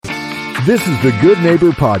This is the Good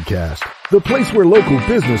Neighbor Podcast, the place where local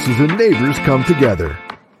businesses and neighbors come together.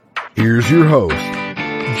 Here's your host,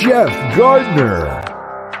 Jeff Gardner.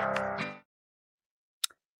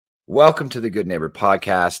 Welcome to the Good Neighbor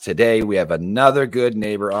Podcast. Today we have another good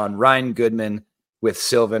neighbor on, Ryan Goodman with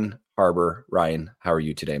Sylvan Harbor. Ryan, how are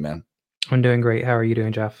you today, man? I'm doing great. How are you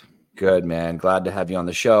doing, Jeff? Good, man. Glad to have you on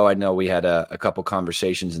the show. I know we had a couple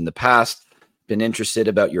conversations in the past. Been interested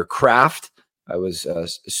about your craft. I was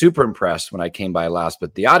super impressed when I came by last,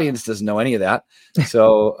 but the audience doesn't know any of that.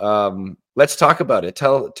 So let's talk about it.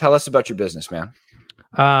 Tell us about your business, man.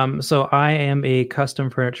 So I am a custom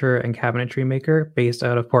furniture and cabinetry maker based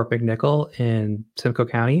out of Port McNichol in Simcoe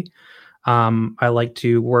County. I like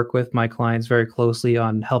to work with my clients very closely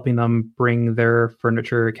on helping them bring their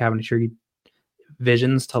furniture cabinetry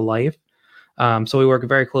visions to life. So we work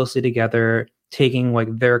very closely together, taking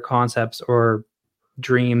like their concepts or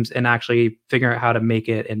dreams and actually figuring out how to make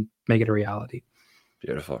it a reality.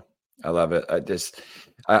 Beautiful. I love it.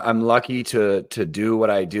 I'm lucky to do what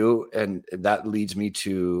I do. And that leads me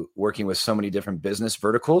to working with so many different business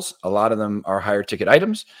verticals. A lot of them are higher ticket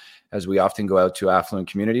items, as we often go out to affluent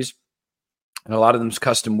communities. And a lot of them is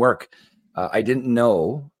custom work. I didn't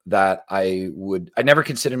know that I never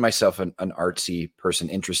considered myself an artsy person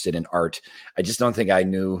interested in art. I just don't think I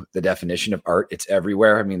knew the definition of art. It's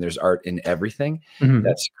everywhere. I mean, there's art in everything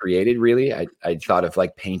that's created, really. I thought of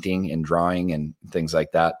like painting and drawing and things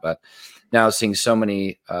like that. But now seeing so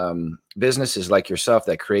many businesses like yourself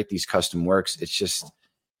that create these custom works, it's just,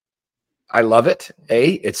 I love it.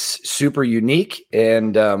 It's super unique.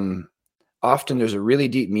 And often there's a really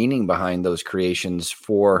deep meaning behind those creations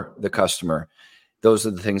for the customer. Those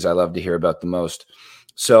are the things I love to hear about the most.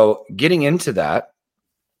 So getting into that,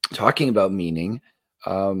 talking about meaning,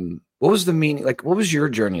 what was the meaning? Like, what was your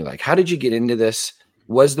journey like? How did you get into this?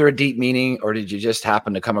 Was there a deep meaning, or did you just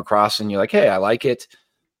happen to come across and you're like, hey, I like it?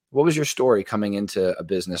 What was your story coming into a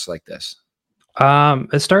business like this?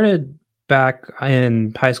 It started back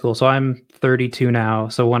in high school. So I'm 32 now.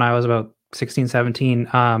 So when I was about 16, 17,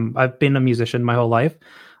 I've been a musician my whole life.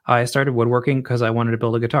 I started woodworking because I wanted to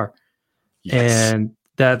build a guitar. Yes. And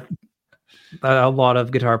that a lot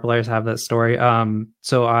of guitar players have that story.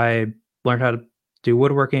 So I learned how to do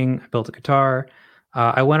woodworking. I built a guitar.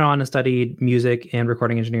 I went on and studied music and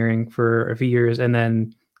recording engineering for a few years, and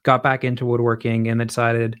then got back into woodworking and then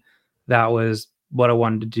decided that was what I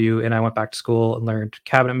wanted to do. And I went back to school and learned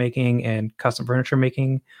cabinet making and custom furniture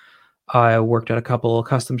making. I worked at a couple of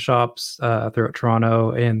custom shops throughout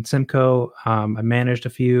Toronto and Simcoe. I managed a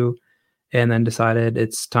few, and then decided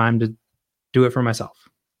it's time to do it for myself.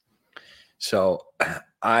 So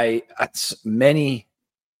many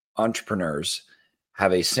entrepreneurs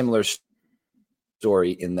have a similar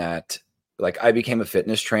story in that, like, I became a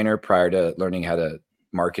fitness trainer prior to learning how to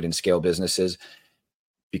market and scale businesses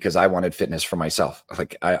because I wanted fitness for myself.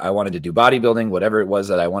 Like I wanted to do bodybuilding, whatever it was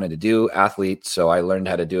that I wanted to do, athlete. So I learned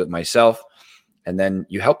how to do it myself. And then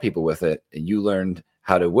you help people with it. And you learned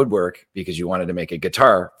how to woodwork because you wanted to make a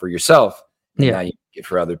guitar for yourself. And now you make it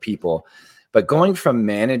for other people. But going from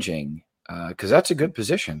managing, because that's a good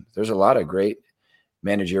position. There's a lot of great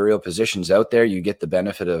managerial positions out there. You get the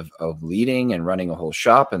benefit of leading and running a whole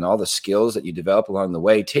shop and all the skills that you develop along the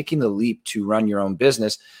way. Taking the leap to run your own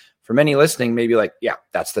business, for many listening, maybe like, yeah,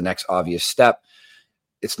 that's the next obvious step.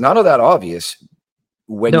 It's not all that obvious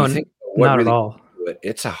when you think what not really at all.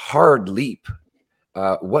 It's a hard leap.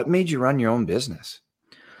 What made you run your own business?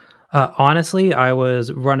 Honestly, I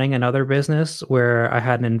was running another business where I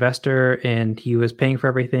had an investor and he was paying for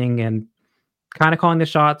everything and kind of calling the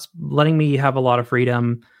shots, letting me have a lot of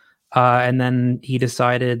freedom. And then he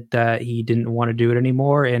decided that he didn't want to do it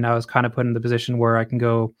anymore. And I was kind of put in the position where I can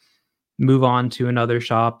go move on to another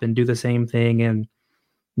shop and do the same thing and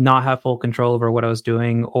not have full control over what I was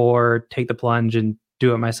doing, or take the plunge and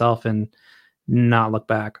do it myself and not look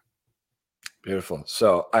back. Beautiful.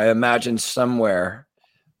 So I imagine somewhere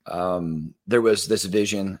there was this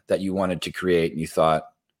vision that you wanted to create, and you thought,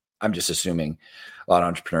 I'm just assuming a lot of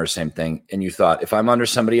entrepreneurs, same thing. And you thought, if I'm under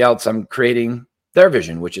somebody else, I'm creating their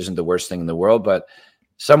vision, which isn't the worst thing in the world. But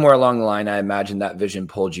somewhere along the line, I imagine that vision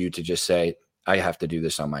pulled you to just say, I have to do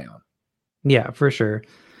this on my own. Yeah, for sure.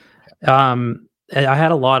 I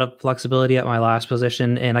had a lot of flexibility at my last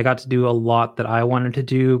position, and I got to do a lot that I wanted to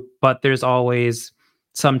do, but there's always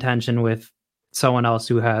some tension with someone else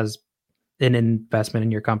who has an investment in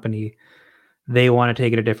your company. They want to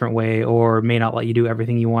take it a different way, or may not let you do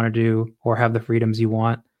everything you want to do, or have the freedoms you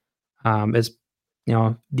want. The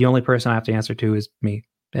only person I have to answer to is me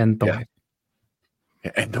and the wife.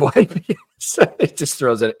 And the wife, yes. It just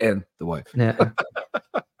throws it in the wife. Yeah.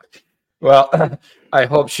 Well, I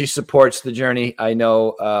hope she supports the journey. I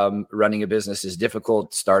know running a business is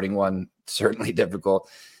difficult. Starting one, certainly difficult.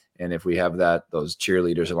 And if we have those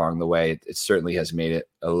cheerleaders along the way, it certainly has made it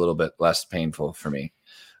a little bit less painful for me.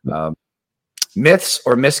 Myths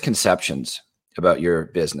or misconceptions about your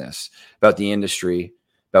business, about the industry,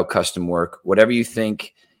 about custom work, whatever you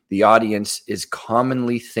think the audience is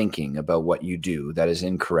commonly thinking about what you do that is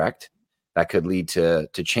incorrect, that could lead to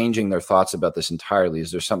changing their thoughts about this entirely.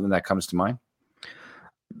 Is there something that comes to mind?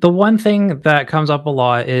 The one thing that comes up a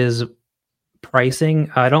lot is pricing.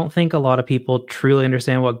 I don't think a lot of people truly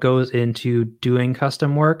understand what goes into doing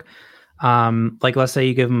custom work. Like, let's say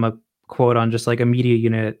you give them a quote on just like a media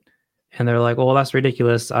unit, and they're like, well, that's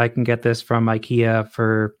ridiculous. I can get this from IKEA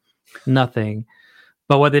for nothing.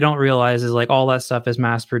 But what they don't realize is like all that stuff is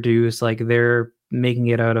mass produced. Like they're making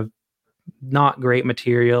it out of not great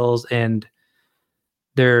materials, and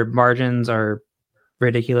their margins are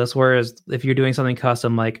ridiculous. Whereas if you're doing something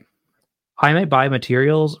custom, like I might buy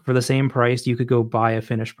materials for the same price you could go buy a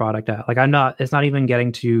finished product at. Like it's not even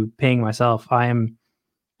getting to paying myself. I am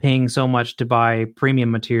paying so much to buy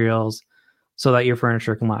premium materials so that your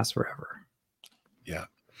furniture can last forever. Yeah.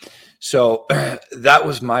 So that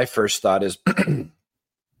was my first thought is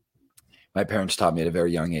my parents taught me at a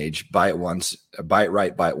very young age, buy it once, buy it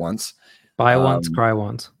right, buy it once. Buy once, cry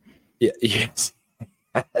once. Yeah. Yes.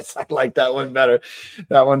 I like that one better.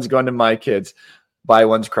 That one's going to my kids. Buy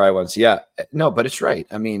once, cry once. Yeah. No, but it's right.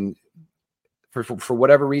 I mean, for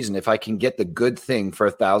whatever reason, if I can get the good thing for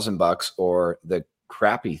 $1,000 or the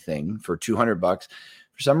crappy thing for $200,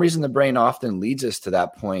 for some reason, the brain often leads us to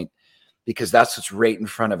that point because that's what's right in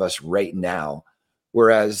front of us right now.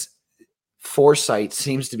 Whereas foresight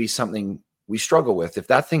seems to be something we struggle with. If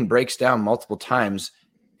that thing breaks down multiple times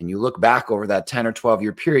and you look back over that 10 or 12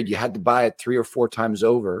 year period, you had to buy it 3 or 4 times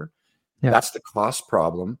over. Yeah. That's the cost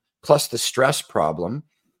problem plus the stress problem.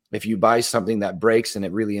 If you buy something that breaks and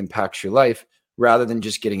it really impacts your life rather than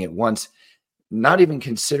just getting it once, not even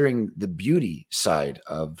considering the beauty side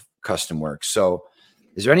of custom work. So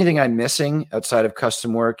is there anything I'm missing outside of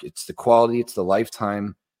custom work? It's the quality, it's the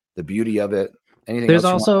lifetime, the beauty of it. Anything there's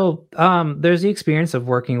else also there's the experience of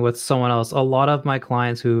working with someone else. A lot of my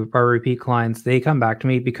clients who are repeat clients, they come back to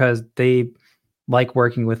me because they like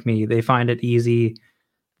working with me. They find it easy.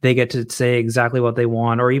 They get to say exactly what they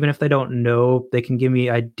want, or even if they don't know, they can give me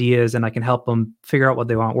ideas and I can help them figure out what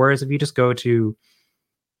they want. Whereas if you just go to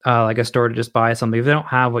like a store to just buy something, if they don't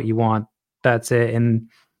have what you want, that's it. And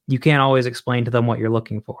you can't always explain to them what you're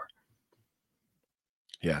looking for.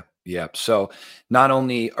 Yeah. Yeah. So not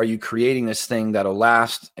only are you creating this thing that'll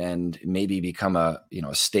last and maybe become a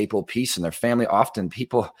staple piece in their family, often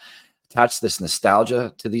people attach this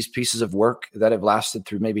nostalgia to these pieces of work that have lasted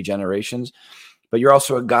through maybe generations, but you're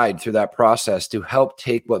also a guide through that process to help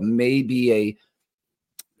take what may be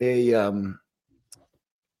a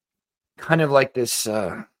kind of like this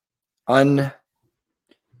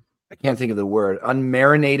I can't think of the word,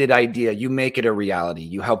 unmarinated idea. You make it a reality.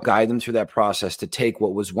 You help guide them through that process to take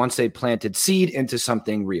what was once a planted seed into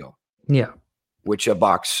something real. Yeah. Which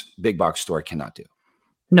a big box store cannot do.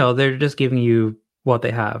 No, they're just giving you what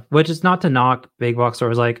they have, which is not to knock big box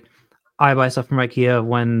stores. Like I buy stuff from IKEA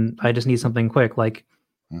when I just need something quick. Like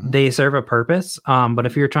they serve a purpose. But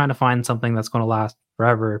if you're trying to find something that's going to last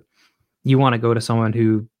forever, you want to go to someone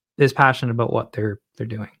who is passionate about what they're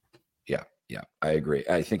doing. Yeah, I agree.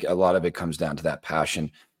 I think a lot of it comes down to that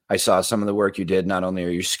passion. I saw some of the work you did. Not only are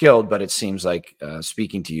you skilled, but it seems like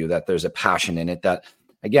speaking to you that there's a passion in it that,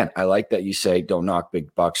 again, I like that you say don't knock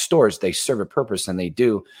big box stores. They serve a purpose and they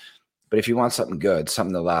do. But if you want something good,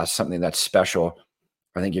 something that lasts, something that's special,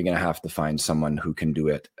 I think you're going to have to find someone who can do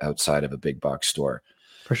it outside of a big box store.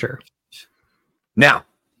 For sure. Now,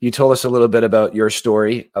 you told us a little bit about your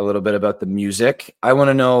story, a little bit about the music. I want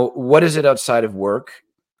to know, what is it outside of work?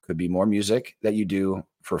 Could be more music that you do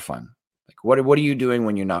for fun. Like what are you doing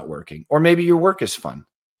when you're not working? Or maybe your work is fun.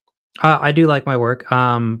 I do like my work.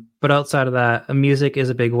 But outside of that, music is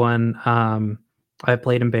a big one. I've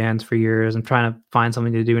played in bands for years. I'm trying to find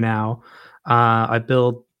something to do now. I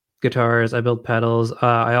build guitars, I build pedals.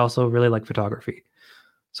 I also really like photography.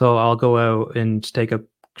 So I'll go out and just take a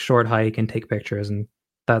short hike and take pictures. And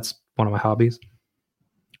that's one of my hobbies.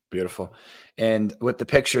 Beautiful. And with the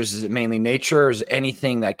pictures, is it mainly nature or is it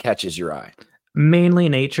anything that catches your eye? Mainly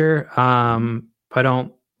nature. I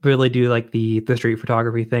don't really do like the street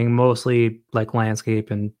photography thing, mostly like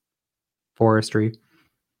landscape and forestry.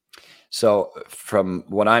 So from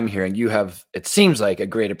what I'm hearing, you have, it seems like, a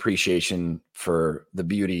great appreciation for the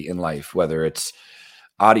beauty in life, whether it's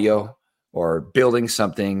audio or building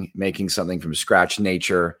something, making something from scratch,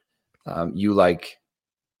 nature. You like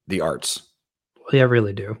the arts. Yeah, I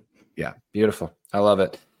really do. Yeah, beautiful. I love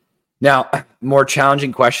it. Now, more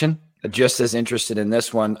challenging question. Just as interested in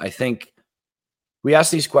this one. I think we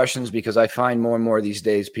ask these questions because I find more and more these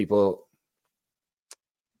days people,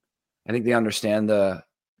 I think they understand the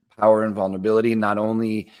power and vulnerability. Not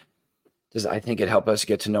only does I think it help us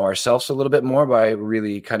get to know ourselves a little bit more by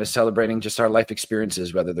really kind of celebrating just our life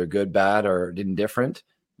experiences, whether they're good, bad, or indifferent.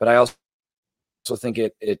 But I also think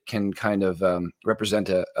it can kind of represent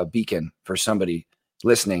a beacon for somebody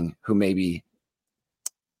listening who maybe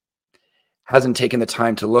hasn't taken the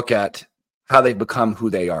time to look at how they've become who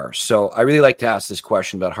they are. So I really like to ask this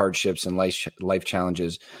question about hardships and life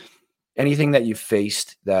challenges. Anything that you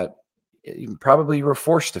faced that you probably were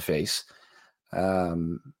forced to face,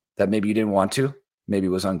 that maybe you didn't want to, maybe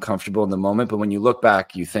was uncomfortable in the moment, but when you look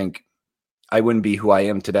back, you think, I wouldn't be who I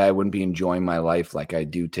am today. I wouldn't be enjoying my life like I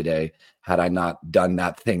do today had I not done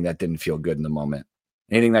that thing that didn't feel good in the moment.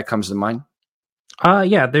 Anything that comes to mind?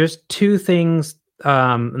 Yeah, there's two things,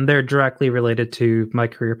 and they're directly related to my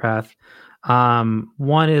career path.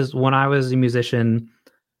 One is when I was a musician,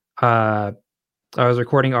 I was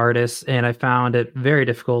recording artists, and I found it very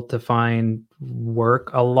difficult to find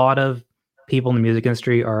work. A lot of people in the music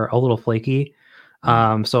industry are a little flaky.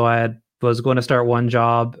 So was going to start one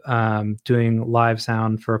job doing live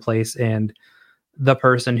sound for a place, and the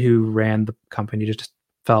person who ran the company just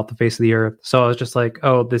fell off the face of the earth. So I was just like,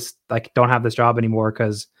 oh, I don't have this job anymore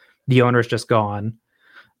because the owner's just gone.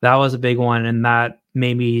 That was a big one, and that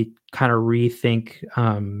made me kind of rethink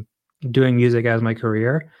doing music as my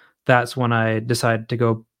career. That's when I decided to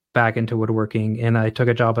go back into woodworking, and I took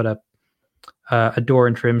a job at a door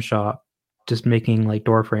and trim shop, just making like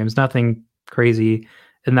door frames, nothing crazy.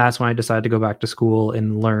 And that's when I decided to go back to school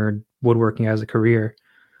and learn woodworking as a career.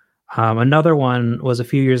 Another one was a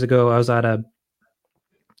few years ago. I was at a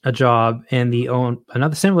job, and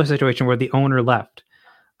another similar situation where the owner left,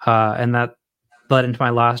 and that led into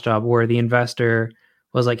my last job where the investor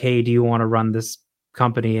was like, "Hey, do you want to run this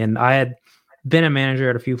company?" And I had been a manager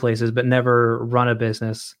at a few places, but never run a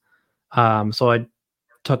business. So I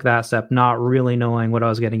took that step, not really knowing what I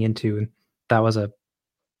was getting into, and that was a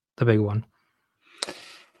big one.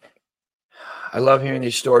 I love hearing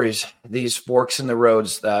these stories, these forks in the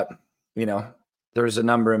roads that, there's a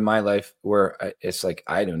number in my life where it's like,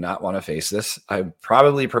 I do not want to face this. I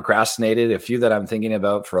probably procrastinated a few that I'm thinking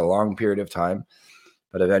about for a long period of time,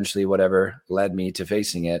 but eventually whatever led me to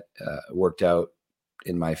facing it worked out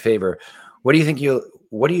in my favor. What do you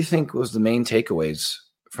think was the main takeaways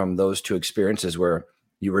from those two experiences where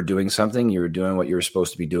you were doing something, you were doing what you were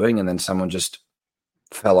supposed to be doing, and then someone just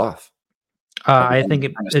fell off? I think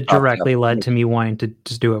it directly led to me wanting to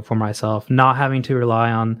just do it for myself, not having to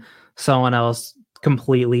rely on someone else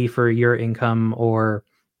completely for your income or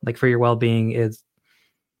like for your well-being.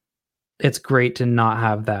 It's great to not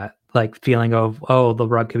have that like feeling of, oh, the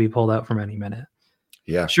rug could be pulled out from any minute.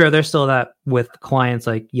 Yeah. Sure, there's still that with clients,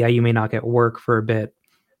 like, yeah, you may not get work for a bit,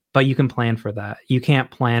 but you can plan for that. You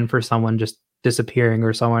can't plan for someone just disappearing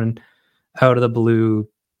or someone out of the blue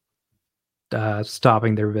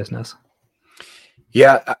stopping their business.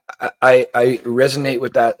 Yeah, I resonate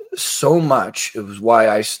with that so much. It was why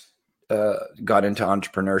I got into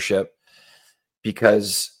entrepreneurship,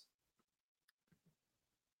 because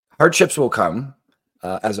hardships will come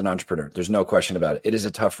as an entrepreneur. There's no question about it. It is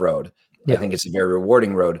a tough road. Yeah. I think it's a very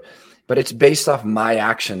rewarding road, but it's based off my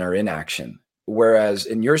action or inaction. Whereas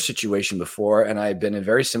in your situation before, and I've been in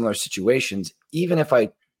very similar situations, even if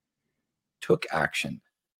I took action,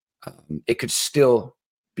 it could still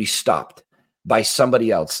be stopped by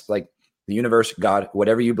somebody else, like the universe, God,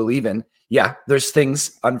 whatever you believe in. Yeah, there's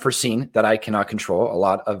things unforeseen that I cannot control. A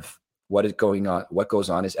lot of what goes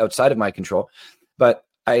on is outside of my control, but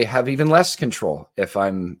I have even less control if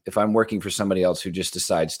I'm working for somebody else who just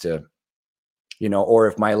decides to, or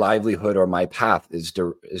if my livelihood or my path is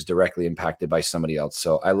directly impacted by somebody else.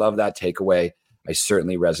 So I love that takeaway. I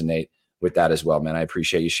certainly resonate with that as well, man. I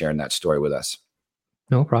appreciate you sharing that story with us.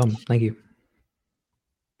 No problem. Thank you.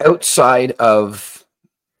 Outside of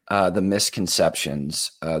the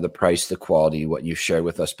misconceptions, the price, the quality, what you've shared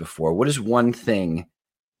with us before, what is one thing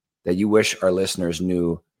that you wish our listeners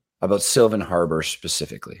knew about Sylvan Harbor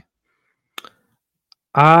specifically?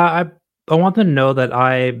 I want them to know that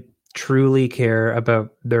I truly care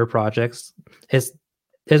about their projects. It's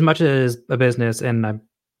as much as a business, and I'm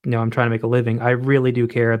trying to make a living. I really do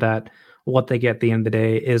care that what they get at the end of the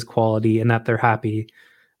day is quality and that they're happy.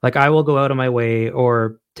 Like, I will go out of my way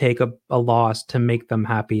or take a loss to make them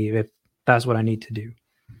happy if that's what I need to do.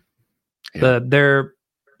 Yeah.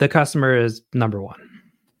 The customer is number one.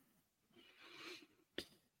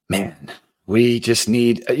 Man, We just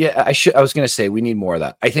need, I was going to say we need more of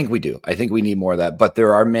that. I think we do. I think we need more of that, but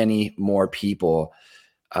there are many more people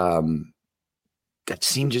that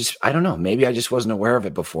seem just, I don't know, maybe I just wasn't aware of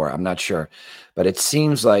it before. I'm not sure, but it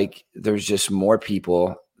seems like there's just more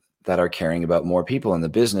people that are caring about more people in the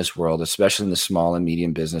business world, especially in the small and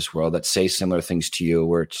medium business world, that say similar things to you,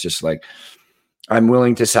 where it's just like, I'm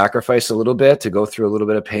willing to sacrifice a little bit, to go through a little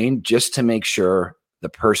bit of pain just to make sure the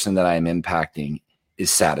person that I am impacting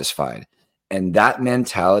is satisfied. And that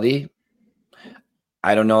mentality,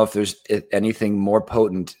 I don't know if there's anything more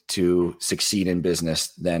potent to succeed in business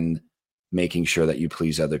than making sure that you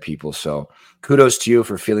please other people. So kudos to you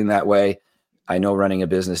for feeling that way. I know running a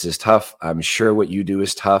business is tough. I'm sure what you do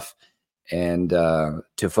is tough. And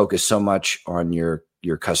to focus so much on your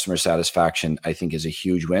customer satisfaction, I think is a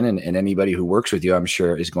huge win. And anybody who works with you, I'm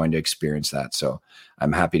sure, is going to experience that. So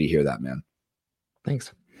I'm happy to hear that, man.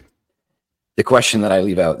 Thanks. The question that I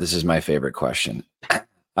leave out, this is my favorite question.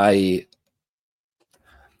 A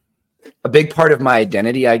big part of my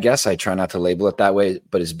identity, I guess, I try not to label it that way,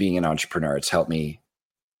 but is being an entrepreneur. It's helped me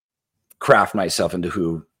craft myself into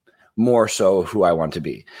who I want to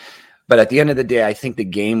be. But at the end of the day, I think the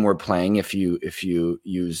game we're playing, if you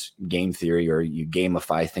use game theory or you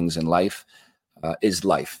gamify things in life, is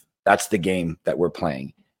life. That's the game that we're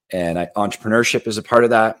playing. And entrepreneurship is a part of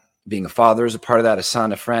that. Being a father is a part of that. A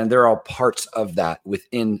son, a friend, they're all parts of that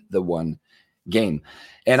within the one game.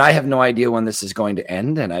 And I have no idea when this is going to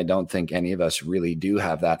end. And I don't think any of us really do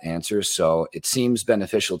have that answer. So it seems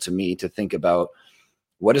beneficial to me to think about,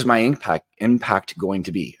 what is my impact going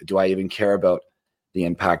to be? Do I even care about the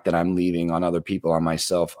impact that I'm leaving on other people, on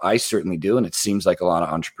myself? I certainly do. And it seems like a lot of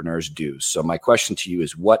entrepreneurs do. So my question to you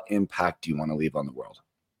is, what impact do you want to leave on the world?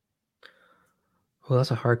 Well,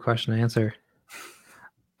 that's a hard question to answer.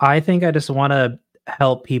 I think I just want to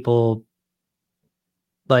help people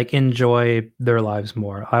like enjoy their lives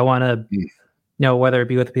more. I want to, whether it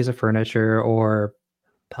be with a piece of furniture or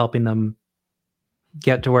helping them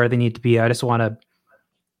get to where they need to be. I just want to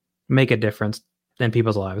make a difference in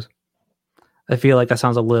people's lives. I feel like that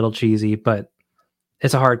sounds a little cheesy, but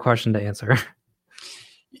it's a hard question to answer.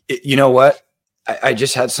 You know what? I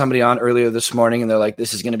just had somebody on earlier this morning and they're like,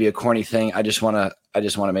 this is going to be a corny thing. I just want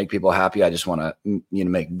to make people happy. I just want to,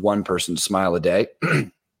 make one person smile a day.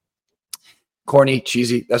 Corny,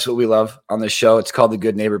 cheesy. That's what we love on this show. It's called the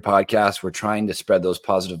Good Neighbor Podcast. We're trying to spread those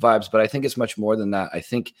positive vibes, but I think it's much more than that. I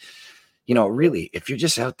think, really, if you're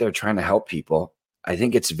just out there trying to help people, I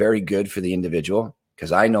think it's very good for the individual,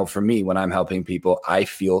 because I know for me, when I'm helping people, I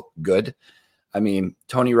feel good. I mean,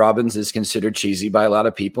 Tony Robbins is considered cheesy by a lot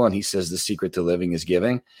of people, and he says the secret to living is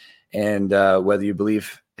giving. And whether you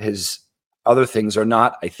believe his other things or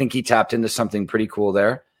not, I think he tapped into something pretty cool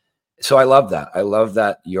there. So I love that. I love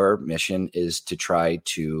that your mission is to try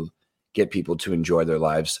to get people to enjoy their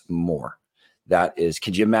lives more. That is,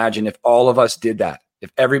 could you imagine if all of us did that?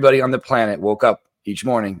 If everybody on the planet woke up each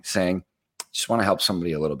morning saying, just want to help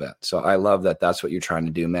somebody a little bit. So I love that that's what you're trying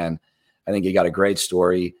to do, man. I think you got a great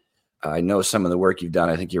story. I know some of the work you've done.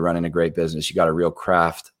 I think you're running a great business. You got a real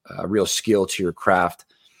craft, a real skill to your craft.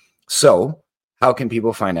 So how can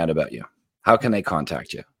people find out about you? How can they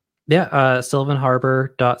contact you? Yeah,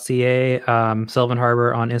 sylvanharbor.ca, Sylvan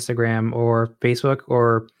Harbor on Instagram or Facebook,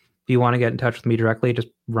 or if you want to get in touch with me directly, just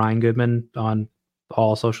Ryan Goodman on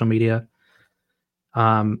all social media.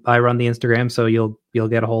 I run the Instagram, so you'll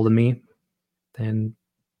get a hold of me, and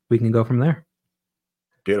we can go from there.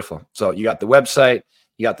 Beautiful. So you got the website,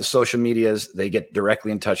 you got the social medias. They get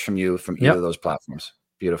directly in touch from you from either of those platforms.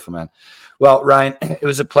 Beautiful, man. Well, Ryan, it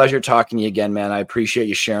was a pleasure talking to you again, man. I appreciate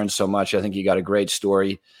you sharing so much. I think you got a great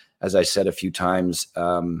story. As I said a few times,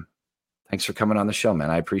 thanks for coming on the show,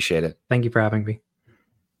 man. I appreciate it. Thank you for having me.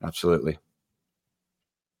 Absolutely.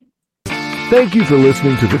 Thank you for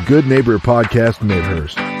listening to the Good Neighbor Podcast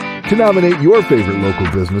Midhurst. To nominate your favorite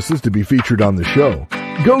local businesses to be featured on the show,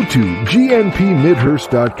 go to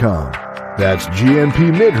gnpmidhurst.com. That's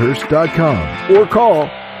gnpmidhurst.com or call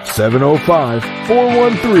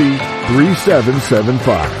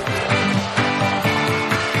 705-413-3775.